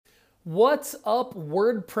What's up,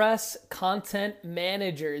 WordPress content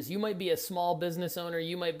managers? You might be a small business owner,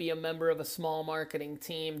 you might be a member of a small marketing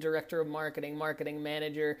team, director of marketing, marketing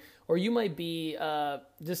manager, or you might be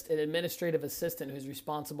just an administrative assistant who's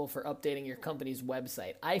responsible for updating your company's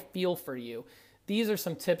website. I feel for you. These are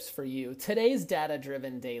some tips for you. Today's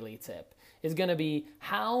data-driven daily tip is going to be,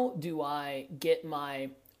 how do I get my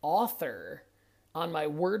author on my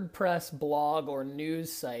WordPress blog or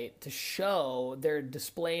news site to show their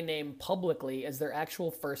display name publicly as their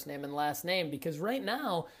actual first name and last name? Because right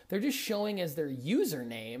now they're just showing as their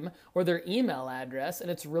username or their email address,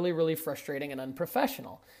 and it's really, really frustrating and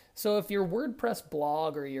unprofessional. So if your WordPress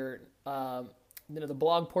blog or your the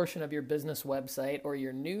blog portion of your business website or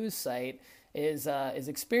your news site is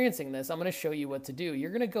experiencing this, I'm going to show you what to do.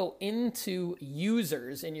 You're going to go into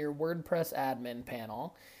users in your WordPress admin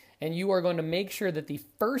panel, and you are going to make sure that the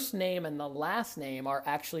first name and the last name are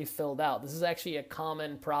actually filled out. This is actually a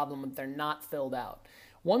common problem if they're not filled out.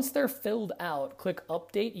 Once they're filled out, click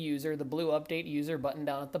Update User, the blue Update User button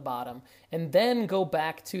down at the bottom, and then go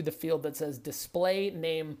back to the field that says Display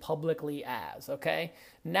Name Publicly As, okay?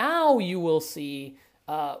 Now you will see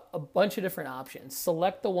a bunch of different options.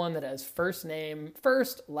 Select the one that has first name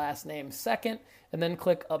first, last name second, and then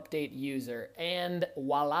click Update User. And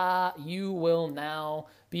voila, you will now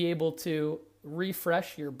be able to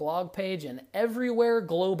refresh your blog page, and everywhere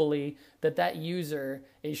globally that user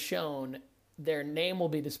is shown, their name will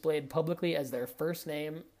be displayed publicly as their first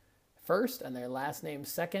name first and their last name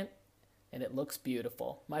second, and it looks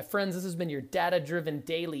beautiful. My friends, this has been your data-driven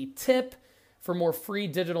daily tip. For more free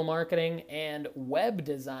digital marketing and web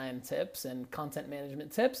design tips and content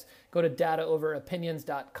management tips, go to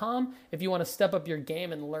dataoveropinions.com. If you want to step up your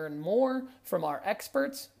game and learn more from our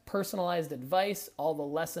experts, personalized advice, all the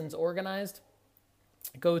lessons organized,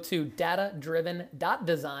 go to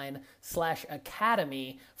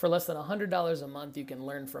datadriven.design/academy. For less than $100 a month, you can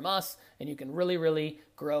learn from us and you can really, really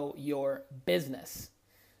grow your business.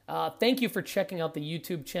 Thank you for checking out the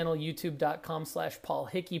YouTube channel, youtube.com/Paul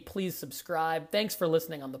Hickey. Please subscribe. Thanks for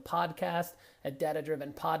listening on the podcast at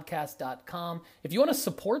datadrivenpodcast.com. If you want to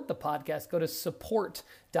support the podcast, go to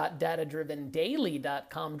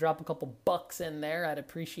support.datadrivendaily.com. Drop a couple bucks in there. I'd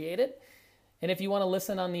appreciate it. And if you want to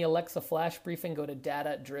listen on the Alexa Flash Briefing, go to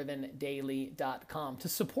datadrivendaily.com. To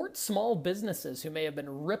support small businesses who may have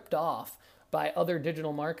been ripped off by other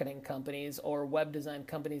digital marketing companies or web design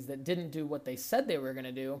companies that didn't do what they said they were going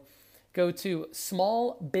to do, go to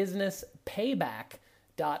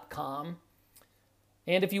smallbusinesspayback.com.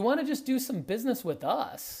 And if you want to just do some business with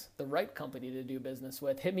us, the right company to do business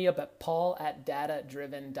with, hit me up at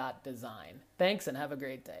paul@datadriven.design. Thanks and have a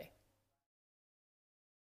great day.